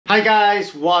Hi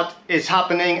guys, what is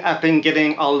happening? I've been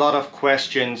getting a lot of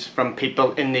questions from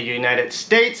people in the United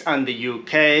States and the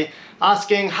UK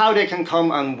asking how they can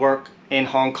come and work in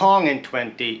Hong Kong in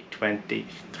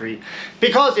 2023.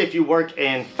 Because if you work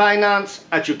in finance,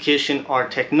 education or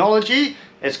technology,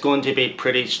 it's going to be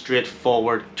pretty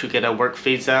straightforward to get a work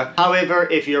visa. However,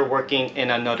 if you're working in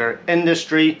another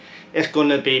industry, it's going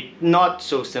to be not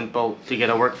so simple to get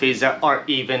a work visa or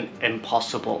even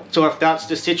impossible. So if that's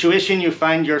the situation you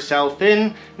find yourself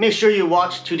in, make sure you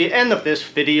watch to the end of this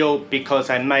video because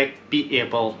I might be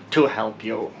able to help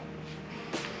you.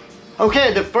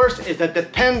 Okay, the first is a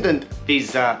dependent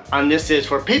visa, and this is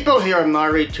for people who are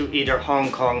married to either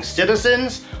Hong Kong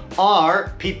citizens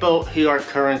or people who are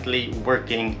currently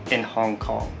working in Hong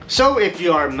Kong. So if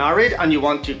you are married and you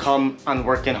want to come and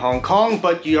work in Hong Kong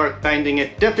but you are finding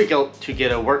it difficult to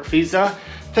get a work visa,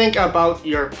 think about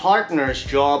your partner's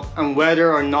job and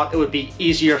whether or not it would be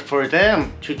easier for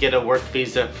them to get a work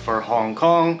visa for Hong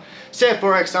Kong. Say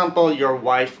for example your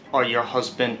wife or your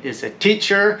husband is a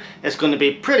teacher, it's going to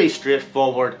be pretty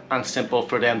straightforward and simple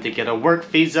for them to get a work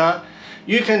visa.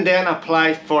 You can then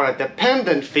apply for a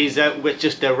dependent visa which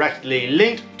is directly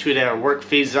linked to their work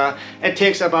visa. It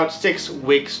takes about 6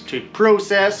 weeks to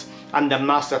process, and the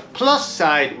massive plus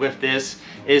side with this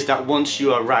is that once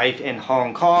you arrive in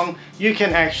Hong Kong, you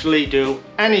can actually do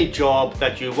any job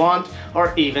that you want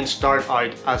or even start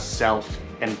out as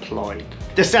self-employed.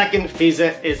 The second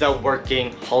visa is a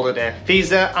working holiday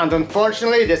visa, and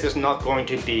unfortunately this is not going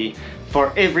to be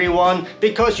for everyone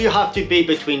because you have to be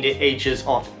between the ages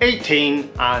of 18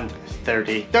 and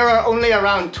 30. There are only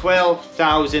around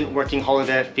 12,000 working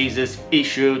holiday visas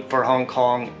issued for Hong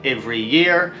Kong every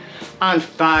year, and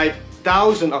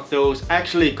 5,000 of those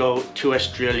actually go to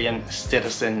Australian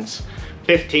citizens.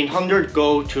 1,500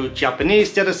 go to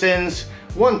Japanese citizens,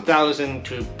 1,000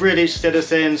 to British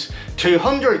citizens,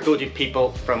 200 go to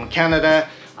people from Canada,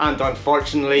 and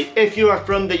unfortunately, if you are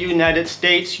from the United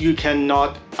States, you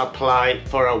cannot apply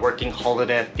for a working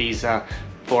holiday visa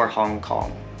for Hong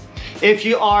Kong. If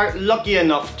you are lucky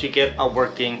enough to get a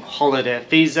working holiday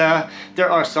visa,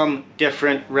 there are some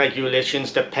different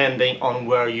regulations depending on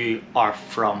where you are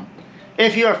from.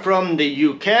 If you are from the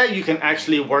UK, you can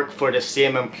actually work for the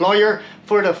same employer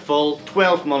for the full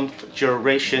 12-month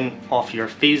duration of your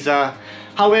visa.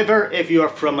 However, if you are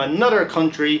from another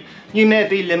country, you may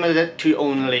be limited to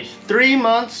only 3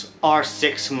 months or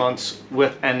 6 months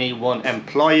with any one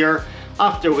employer,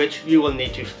 after which you will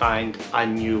need to find a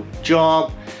new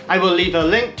job. I will leave a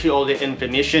link to all the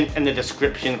information in the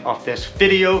description of this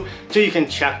video so you can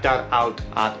check that out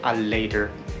at a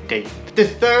later date. The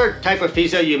third type of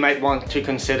visa you might want to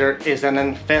consider is an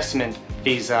investment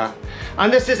visa.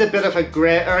 And this is a bit of a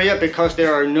grey area because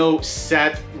there are no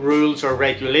set rules or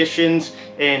regulations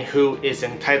in who is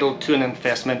entitled to an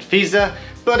investment visa,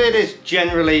 but it is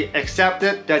generally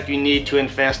accepted that you need to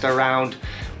invest around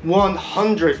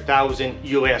 100,000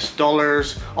 US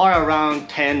dollars or around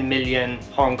 10 million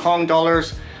Hong Kong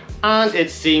dollars, and it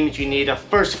seems you need a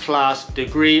first-class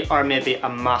degree or maybe a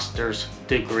master's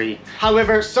degree.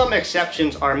 However, some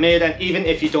exceptions are made, and even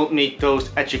if you don't meet those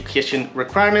education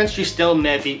requirements, you still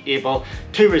may be able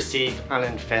to receive an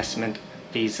investment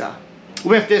visa.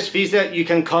 With this visa, you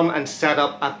can come and set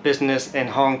up a business in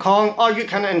Hong Kong, or you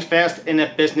can invest in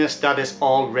a business that is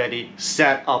already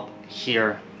set up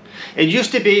here. It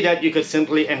used to be that you could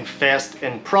simply invest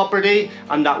in property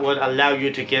and that would allow you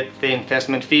to get the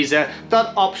investment visa.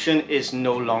 That option is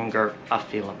no longer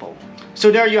available.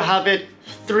 So there you have it,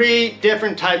 3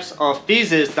 different types of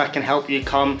visas that can help you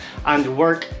come and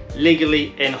work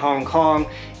legally in Hong Kong,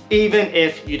 even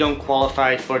if you don't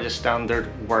qualify for the standard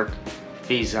work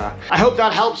visa. I hope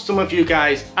that helps some of you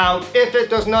guys out. If it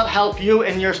does not help you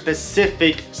in your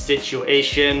specific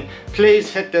situation,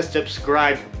 please hit the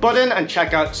subscribe button and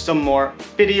check out some more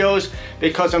videos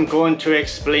because I'm going to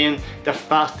explain the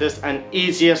fastest and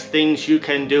easiest things you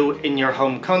can do in your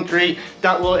home country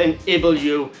that will enable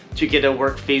you to get a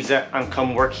work visa and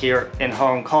come work here in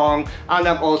Hong Kong. And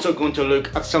I'm also going to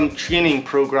look at some training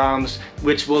programs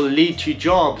which will lead to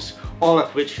jobs, all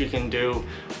of which you can do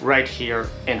right here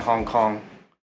in Hong Kong.